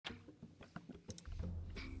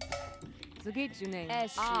Zugidjuning.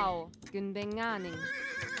 Au. Gunbenganing.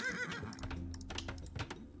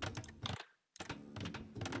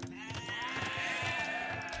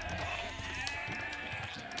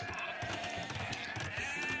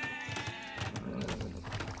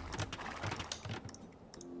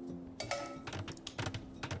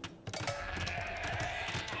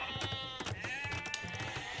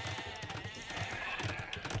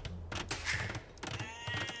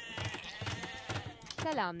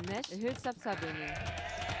 Selamneş, hülsap sabuni.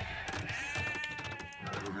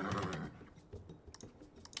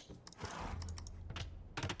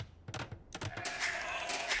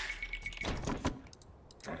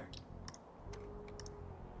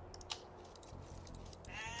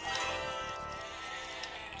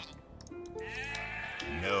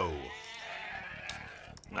 No.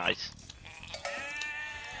 Nice.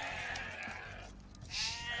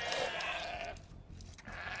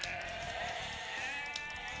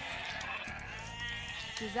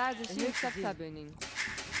 Güzel bir şey sabuni.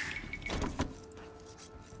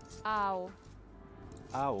 Au.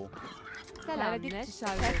 Au. Selamneş,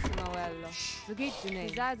 Petsimoello. Zugidjuning.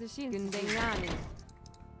 Güzel bir şey Gunbenganing.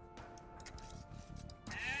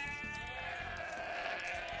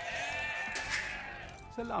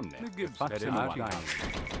 Selamne.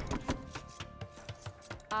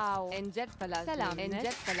 Au. Enjet falazning. Selam.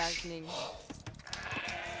 Enjet falazning.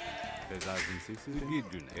 Bezazin sisi.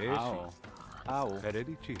 Zugidjuning. Au. Au.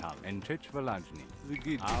 Peredi chihal. Enchech valajni.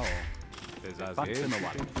 Zugidjuning. Au. Bezazin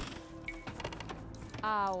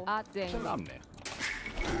Au. Adeng. Selamne.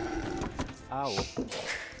 Au.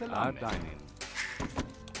 Selamne. Adinin.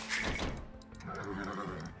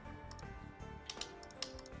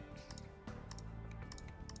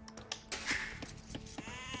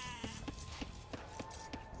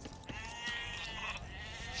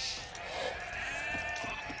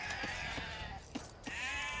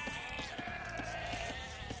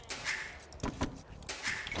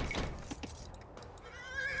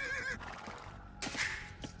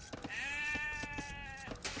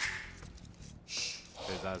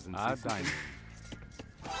 Adinin.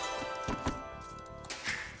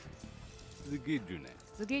 Zugidjuning.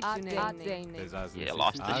 Zugidjuning. Yeah,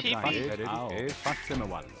 lost the sheep.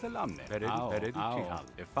 Fatsemevallo. Selamne. Peredi chihal.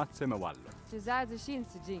 Fatsemevallo. Güzel bir şey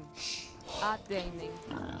sicin. Adeng.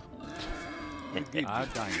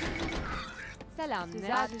 Adinin. Selamneş,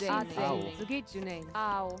 Adeng. Zugidjuning.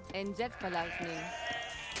 Au. Enjet falazning.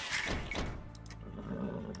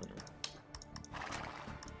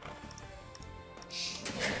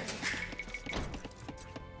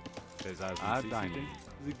 Adinin.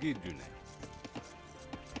 Zugidjuning.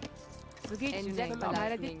 Zugidjuning.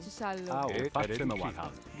 Peredi çişallo. Au.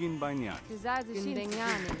 Fatsemevallo. Ginbanyan. Güzel bir şey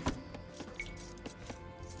Gunbenganing.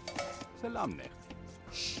 Selamne.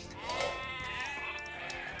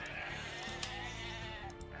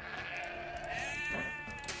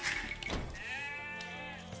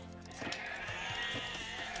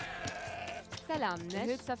 Selamneş,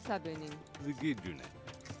 hülsap sabuni. Zugidjuning.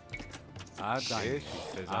 Adinin.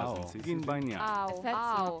 Bezazin sisi. Ginbanyan.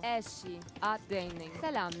 Au. Eşi. Adeng.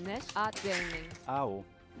 Selamneş, Adeng. Au.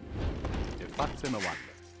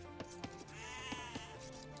 Fatsemevallo.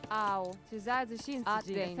 Au. Güzel bir şey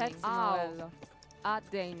sicin. Petsimoello.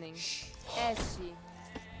 Adeng. Eşi.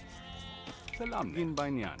 Selamne.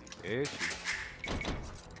 Ginbanyan. Eşi.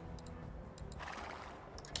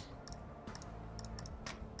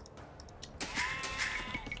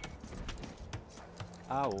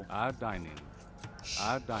 Au. Adinin.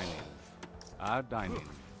 Adinin. Adinin.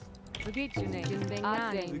 Zugidjuning.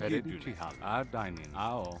 Gunbenganing. Peredi chihal. Adinin.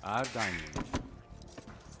 Au. Adinin.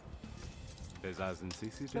 Bezazin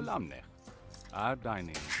sisi. Selamne.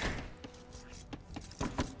 Adinin.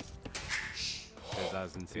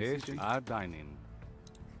 Bezazin sisi. Adinin.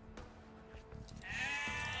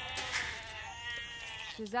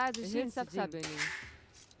 Güzel bir şey sabuni.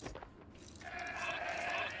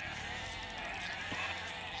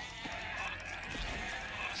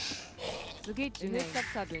 Zugidjuning. Hülsap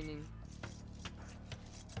sabuni.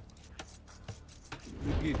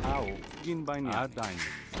 Au. Ginbanyan. Adinin.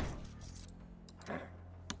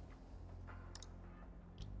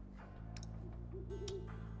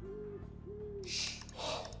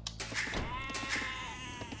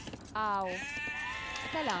 Au.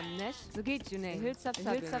 Selamneş, Zugidjuning. Hülsap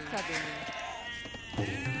sabuni.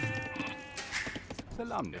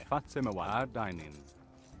 Selamne. Fatsemevallo. Adinin.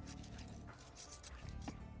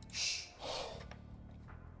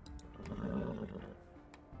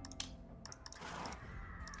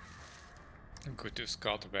 Good to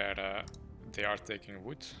scout where they are taking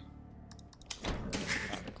wood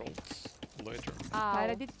and gold later. Au.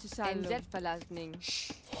 Enjet falazning.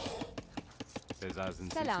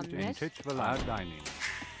 Selamlar.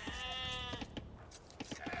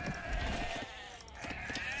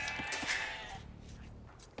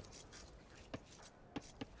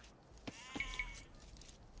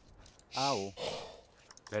 Au.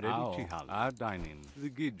 Peredici hal. Ardainin.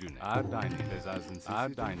 Zigidjun. Ardainin. Bezazin.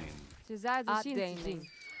 Ardainin. Sizler dışın.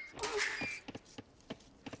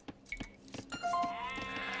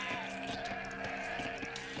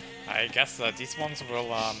 I guess these ones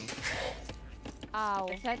will Au.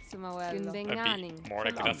 Fetsumawello. be more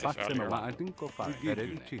aggressive earlier. Ma adinko fa.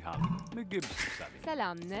 Peredici hal. Me gibs sabi.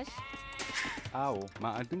 Selamlar. Au.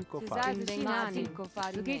 Ma adinko fa. Sizler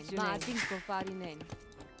dışın. Ma'adinko farinen.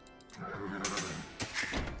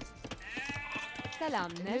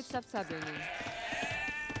 Selamlar. Hülsapsabönin.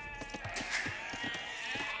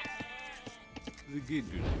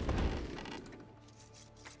 Zigidjun.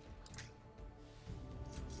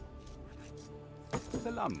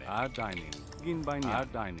 Selamne. Ardainin. Ginbain.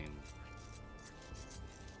 Ardainin.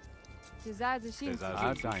 Sizler dışın.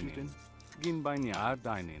 Ardainin. Ginbain.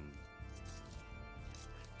 Ardainin.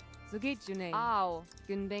 Zugitjune. Au.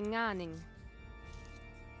 Günbenganing.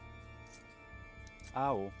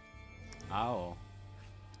 Au. Au.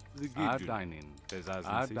 Zigidjun. Ardainin.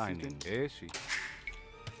 Ardainin. Eşi.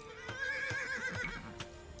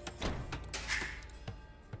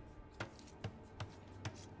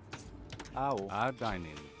 Au.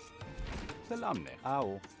 Ardainin. Selamne.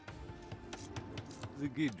 Au.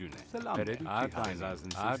 Zigidjune. Selamne. Ardainin.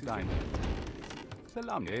 Ardainin.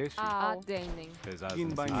 Selamne. Eşi. Ardainin.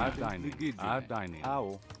 Ginbain. Ardainin. Ardainin.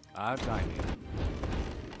 Au. Ardainin.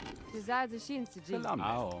 Sizler dışın. Selamne.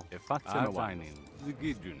 Au. Ardainin.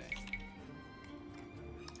 Zigidjune.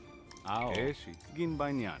 Au. Eşi.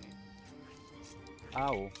 Ginbainiani.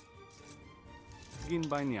 Au.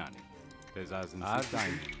 Ginbainiani. Bezazin.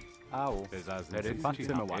 Ardainin. Au. Bezazin.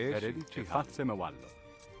 Fatseme wallo.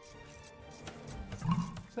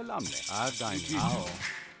 Selamne. Ardainin. Au.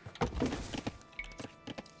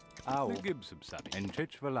 Au. Gibsib sabi.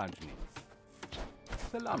 Enchech velajni.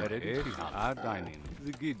 Selamne. Eşi. Ardainin.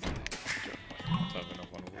 Zigidjune. 7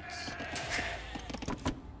 of 1 woods.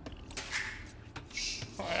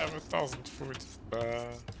 I have 1,000 food.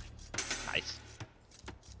 Nice.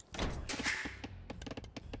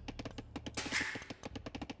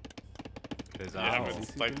 Yeah, but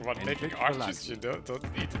it's like when making arches, you don't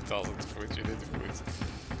need 1,000 food, you need food.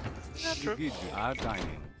 Yeah, true. Zigidjune.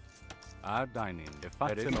 Ardainin. Ardainin.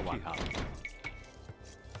 Fatseme wallo.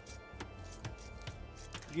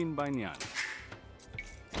 Ginbainiani.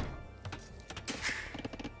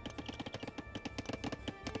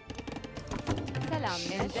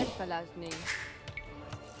 Selamlar. Delfalajning.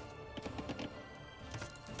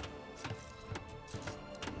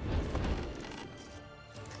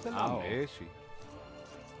 Selamne. Eşi.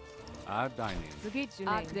 Ardainin. Zugitjune.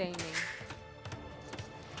 Ardainin.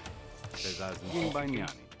 Bezazin.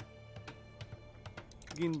 Ginbainiani.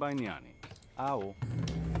 Ginbainiani. Au.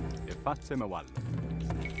 Fatseme wallo.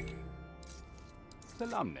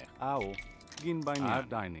 Selamne. Au. Ginbainiani.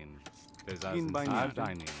 Ardainin. Bezazin. Ginbainiani.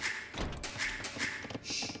 Ardainin.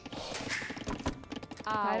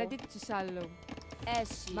 Paradit çişallo.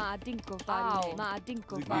 Eşi. Ma'adinko farine.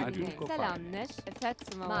 Ma'adinko farine. Selamlar.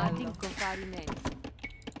 Fetsumawello. Ma'adinko farine.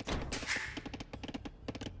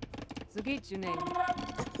 Zugitjune.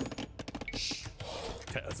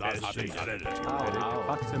 Au.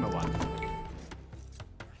 Fatseme wallo.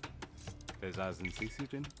 Bezazin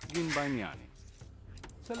sisijin. Ginbainiani.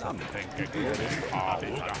 Selamne.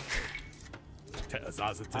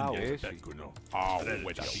 Au. Eşi.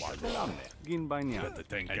 Selamne. Ginbainiani.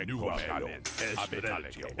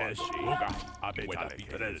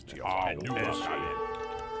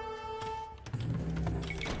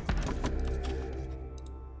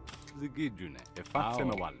 Zigidjune.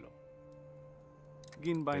 Fatseme wallo.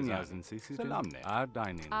 Ginbainiani. Selamne.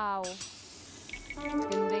 Ardainin. Au.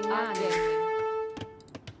 Günbenganing.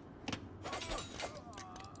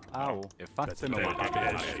 Au. Fatseme wallo.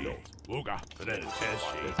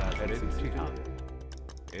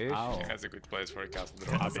 Au. He has a good place for a castle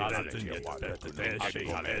drop. So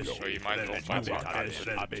you might go find one.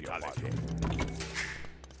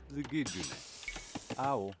 Zigidjune.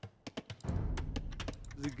 Au.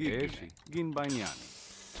 Zigidjune. Ginbainiani.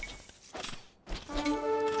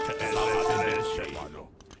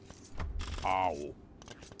 Au.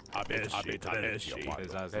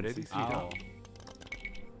 Au.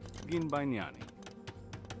 Ginbainiani.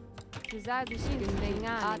 Sizler dışın.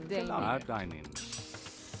 Günbenganing. Ardainin.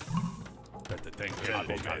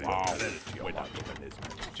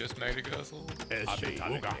 Just made a castle.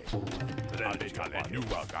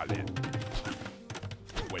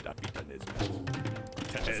 Weda Vitanismus.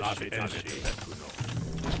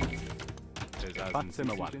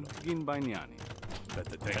 Fatsema Wando. Gin Bagnani.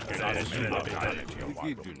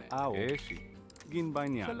 Gidjune. Ao. Eshi. Gin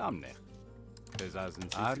Bagnani. Salamne. Tezazin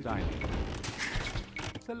Ardine.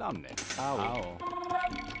 Salamne. Ao.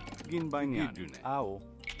 Gin Bagnani. Gidjune. Ao.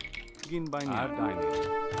 Gin Bagnani. Ardine.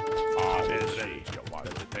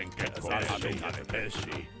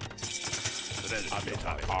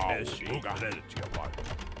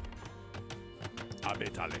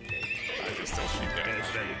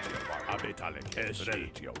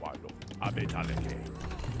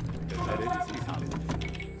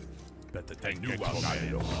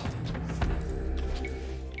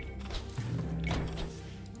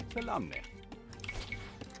 Salamne.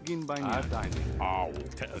 Gin Bagnani. Ao.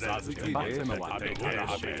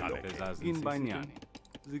 Gin Bagnani.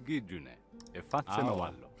 Zigidjune. E Fatsema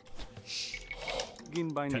Wallo.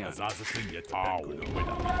 Gin Bagnani. Ao.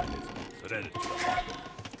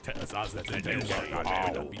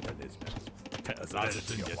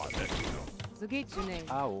 Zugidjune.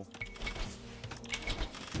 Ao.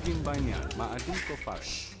 Gin Bagnani. Ma adinko fare.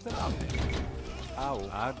 Salamne. Ao.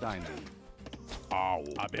 Ardine. Au.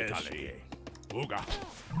 Abetashi. Uga.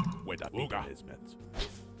 Weda Vitanismus.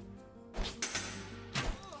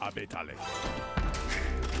 Abetale.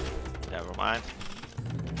 Never mind.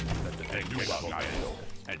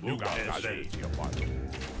 And Nuga Galen.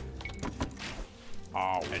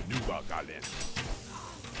 Au. And Nuga Galen.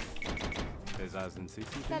 Tezazin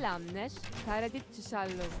City. Selamneş. Taradit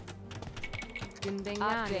Çişallo.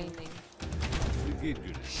 Gündengani.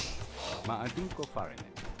 Zigidjune. Ma adinko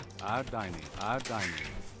farine. Ardine.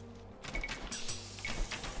 Ardine.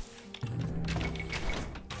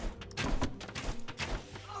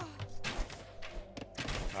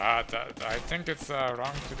 I think it's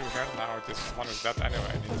wrong to do that now. This one is dead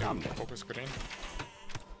anyway. I need to focus green.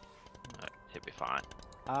 He'll be fine.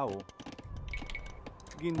 Ao.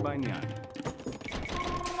 Gin Bagnani.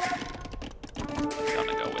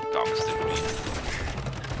 Gonna go with Gongs to green.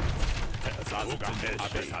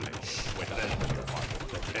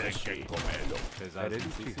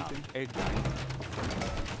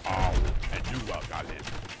 Au. And Nuga Galen.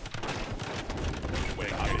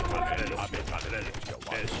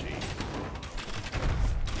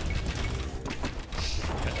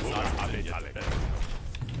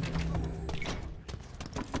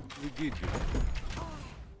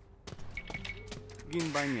 Gin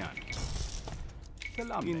Bagnani.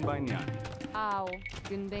 Salam. Gin Bagnani. Au.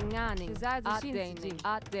 Gündengani. Atdeni.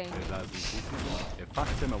 Atdeni. Tezazin City. E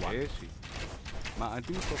Fatsema Wallo. Eshi. Ma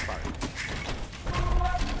adinko fare.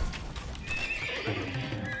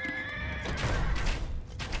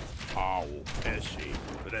 Au. Eshi.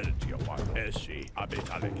 Eshi.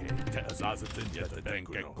 Abetaleke. Tezazatin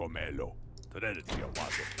Yetadenke Komelo. Tredetia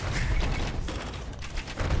Wado.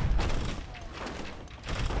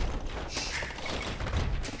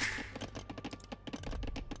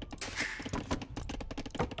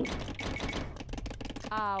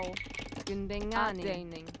 Au. Gündengani.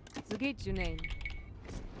 Atdeni. Zugidjune.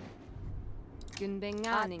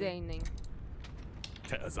 Gündengani. Atdeni.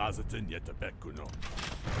 Tezazatin Yetabekuno.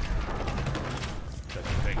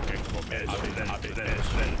 Tedenke Komelo.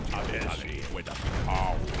 Abetaleke. Weda.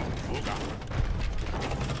 Au. Uga.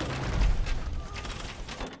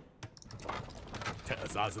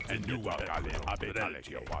 And Nuga Galen.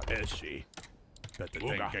 Abetaleke. Eshi.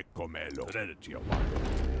 Tedenke Komelo. Tredetia Wado.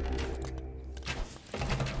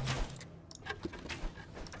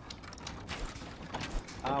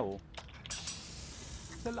 Ao.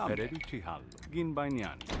 Salam. Eredici Hallo. Gin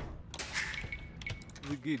Bagnani.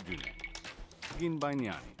 Zigidjune. Gin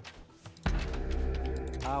Bagnani.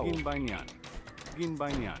 Ao. Gin Bagnani. Gin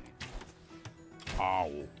Bagnani.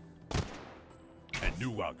 Au. And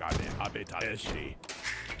Nuga Galen. Abetaleke.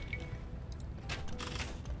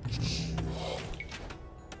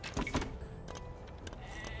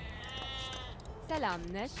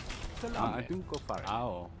 Selamneş. Salam. Ma adinko fare.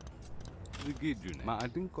 Ao. Zigidjune. Ma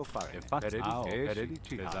adinko fare. E Fatsema.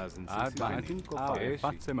 Eredici Hallo. Ma adinko fare.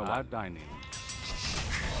 Fatsema Ardine.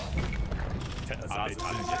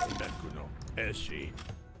 Eshi.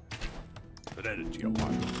 Did you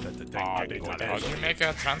make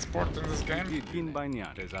a transport in this game? Gin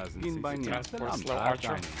Bagnani. Gin Bagnani. Transport Salam. slow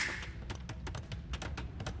archer. Ardine.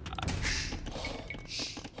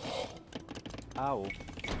 Ao.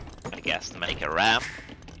 I guess make a ram.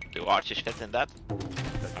 Do archers fit in that?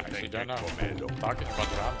 Actually, don't know. Talking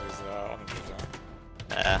about round is on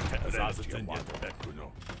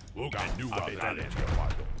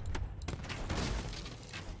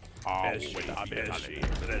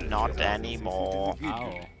Not anymore.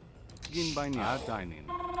 Ao. Ginbainia dining.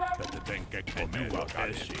 Enua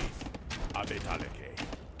Gashi. Abetaleke.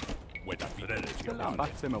 Weda Fidelity.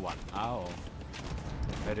 Fatsemewan. Ao.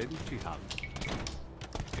 Heredici hal.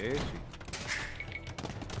 Eshi.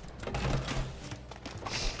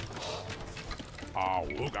 Au,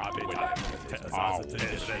 Uga Abetaleke. Au,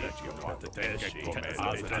 Eshi.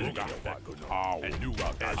 Uga. Au, Enua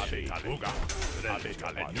Gashi. Uga.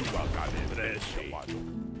 Abetaleke. Enua Gashi.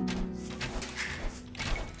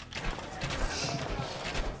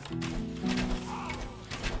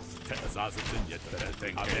 Zazatin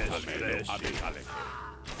yetren abetalek.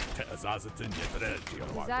 Zazatin yetren.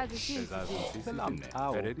 Selamne.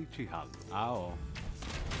 Ao. Heredici hal. Ao.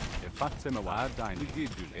 Fatsemewan dining.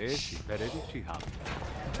 Gidul. Eshi. Heredici hal.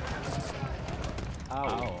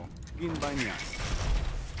 Ao. Ginbainia.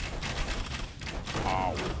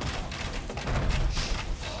 Au.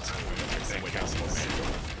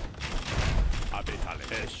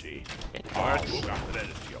 Abetalek. Eshi. It works. Uga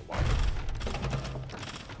Fidelity.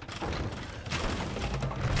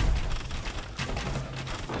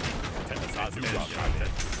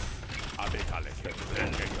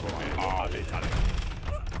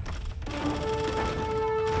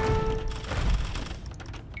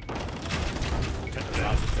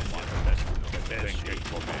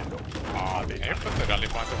 Can you put the rally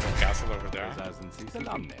point of the castle over there?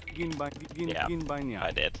 Yeah,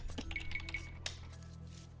 I did.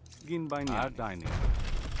 Ginbainia dining.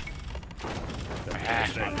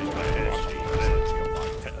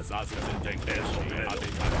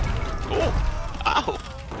 Oh! Ow!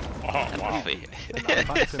 Oh, wow.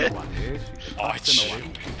 Fatsemewan. Eshi. Oh, shit.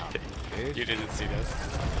 Eshi. You didn't see this.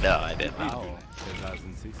 No, I didn't. Ao.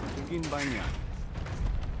 Ginbainia.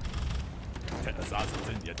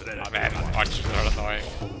 Man, archers are annoying.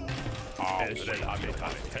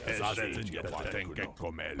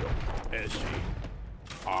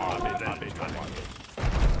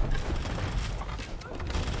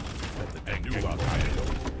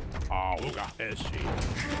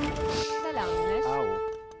 Selamnes. Ao.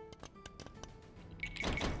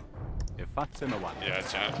 Fatsemewan. Yeah,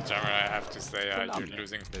 Jammer, I have to say you're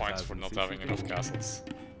losing points for not having enough castles.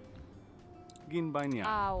 Ginbainia.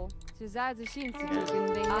 Au. Zuzaze shinsi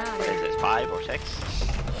ginbainia. Is it 5 or 6?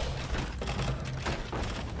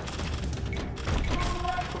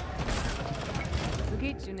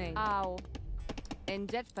 Zugitjune. Au.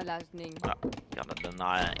 Enjet verlagning. Oh, gonna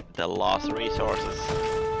deny the last resources.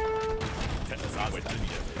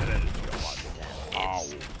 Ow.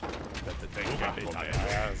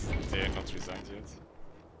 They're not resigned yet.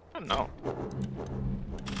 I don't know.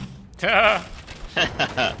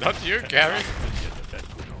 Not you, Gary.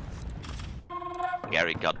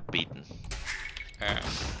 Gary got beaten.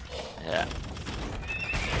 Yeah.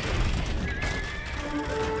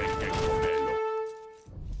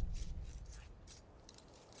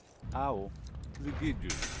 Ao.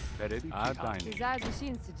 Zugidju. Heredici hal. Dining. Zuzaze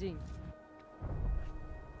shinsi jing.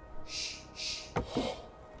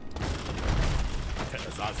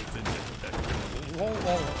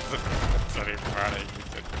 Whoa. Sorry, Friday.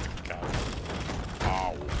 The castle.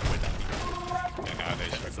 Ow. And now they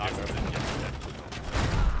should give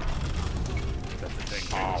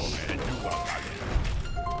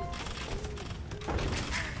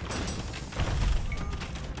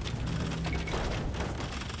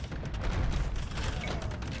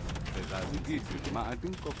Zugidju.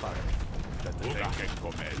 Maadinko fare.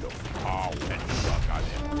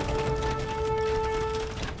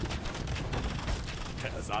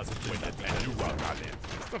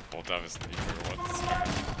 What's the fault of his sneaker? What's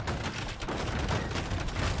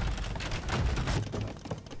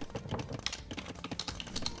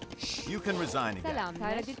You can resign again.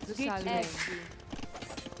 Selamnes. Zugitjune.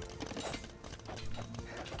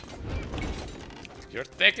 You're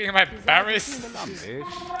taking my berries? Eshi.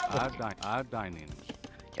 Are dining.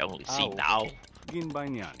 You only see Ow. now.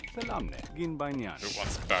 Ginbainian. Selamne. Ginbainian. Who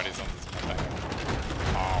wants berries on this map?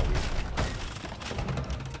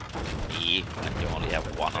 Me, and you only have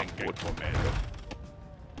 1 on wood.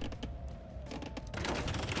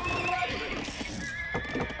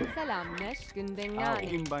 Selamnes. Ao.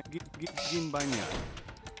 Ginbainia. Ginbainian.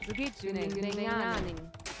 Zugitjune. Ginbainia.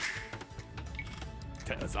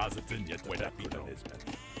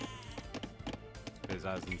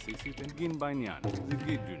 Bezazin sisiten. Ginbainian.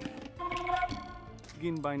 Zugidju.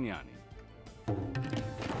 Ginbainiani.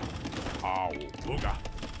 Ow. Uga.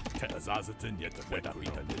 Zazatin yet weda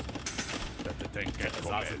Fidelis.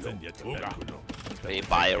 Zazatin yet Uga. We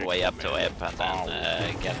buy our way up to him and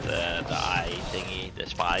then get the eye thingy, the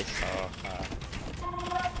spice.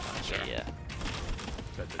 Sure. Yeah.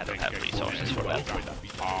 I don't have resources for that.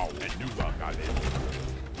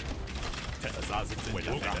 Wait,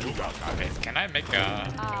 can I make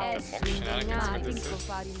a mock shenanigans with this?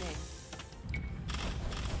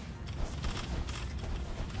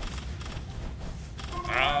 Oh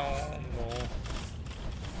no.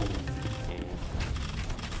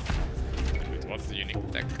 Wait, what's the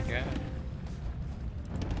unique deck again?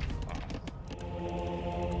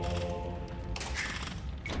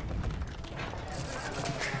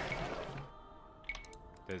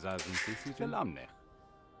 Tezazın sesi selamne.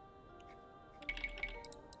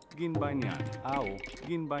 Gin Banyani. Ao.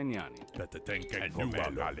 Gin Banyani. Betetenken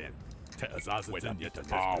Nuagalen. Teazazatin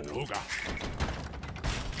Yetaluga.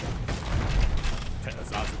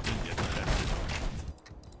 Teazazatin Yetaluga.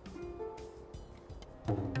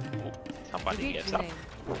 Somebody gives up.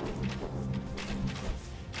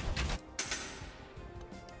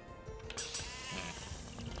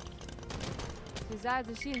 Güzel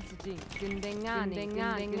şinsici. Gündengani. Gin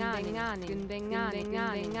Banyani. Gin Banyani.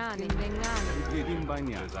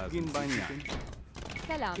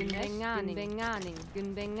 Selam. Gündengani.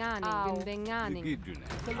 Gidjune.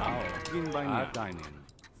 Ao. Gin Banyani.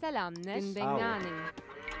 Selam. Gündengani.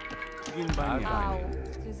 Gin Banyani.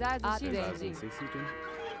 Güzel Tezazın şinsici. sesi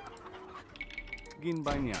Gin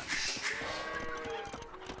Banyani.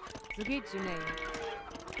 Zugicune.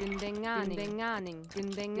 Gündengani.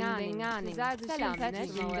 Güzel selam.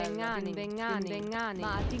 Gündengani.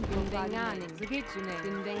 Martin Gündengani. Zugicune.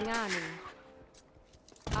 Gündengani.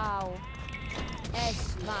 Au.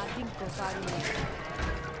 Es Martin Kofarine.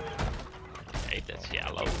 Hey, that's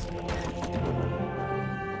yellow.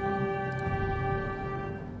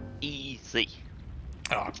 Easy.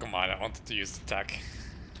 Oh, come on, I wanted to use attack.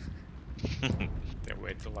 Then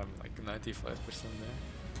wait till I'm like 95% there.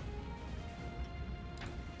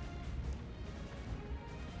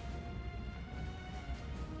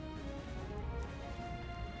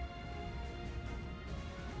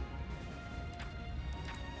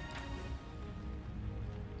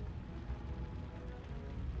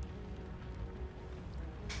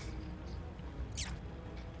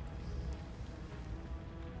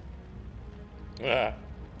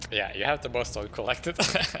 Yeah, you have the most all collected.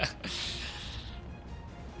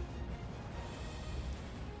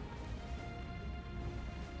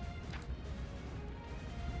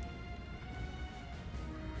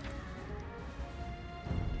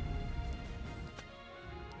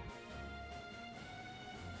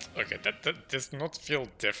 Okay, that does not feel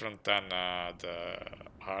different than the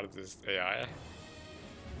hardest AI.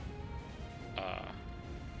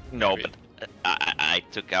 No, Maybe. but I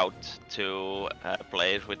took out two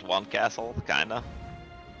players with one castle, kinda.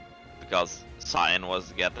 Because Cyan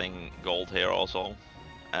was getting gold here also,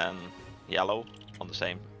 and yellow on the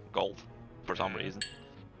same gold for some reason.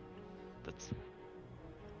 That's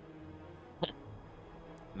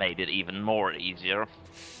made it even more easier.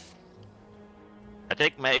 I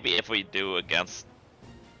think maybe if we do against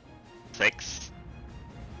 6,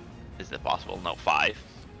 is it possible? No, 5,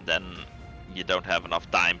 then you don't have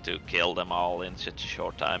enough time to kill them all in such a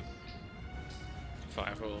short time.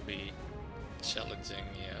 5 will be challenging,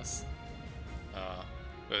 yes.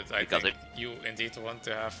 But I Because think you indeed want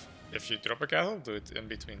to have, if you drop a castle, do it in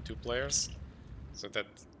between 2 players. So that,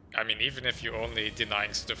 I mean, even if you only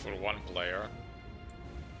denying stuff for 1 player,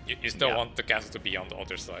 you still want the castle to be on the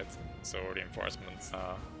other side. So reinforcements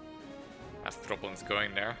have problems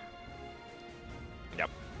going there. Yep.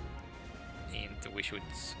 And we should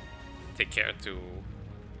take care to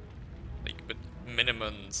like put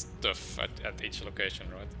minimum stuff at each location,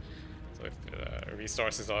 right? So if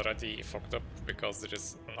resource is already fucked up because there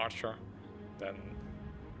is an archer, then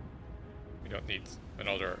we don't need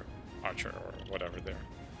another archer or whatever there.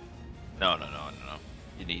 No.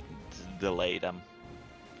 You need to delay them.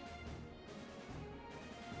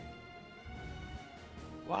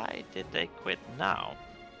 Why did they quit now?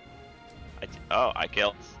 I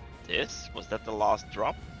killed this? Was that the last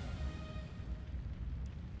drop?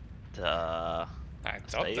 I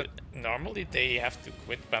thought that normally they have to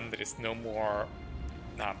quit when there is no more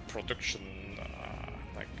production,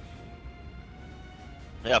 like...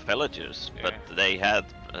 Yeah, villagers, Yeah. but they had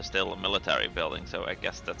still a military building, so I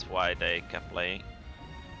guess that's why they kept playing.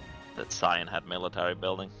 That Cyan had military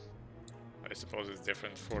building. I suppose it's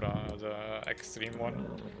different for the extreme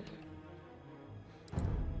one.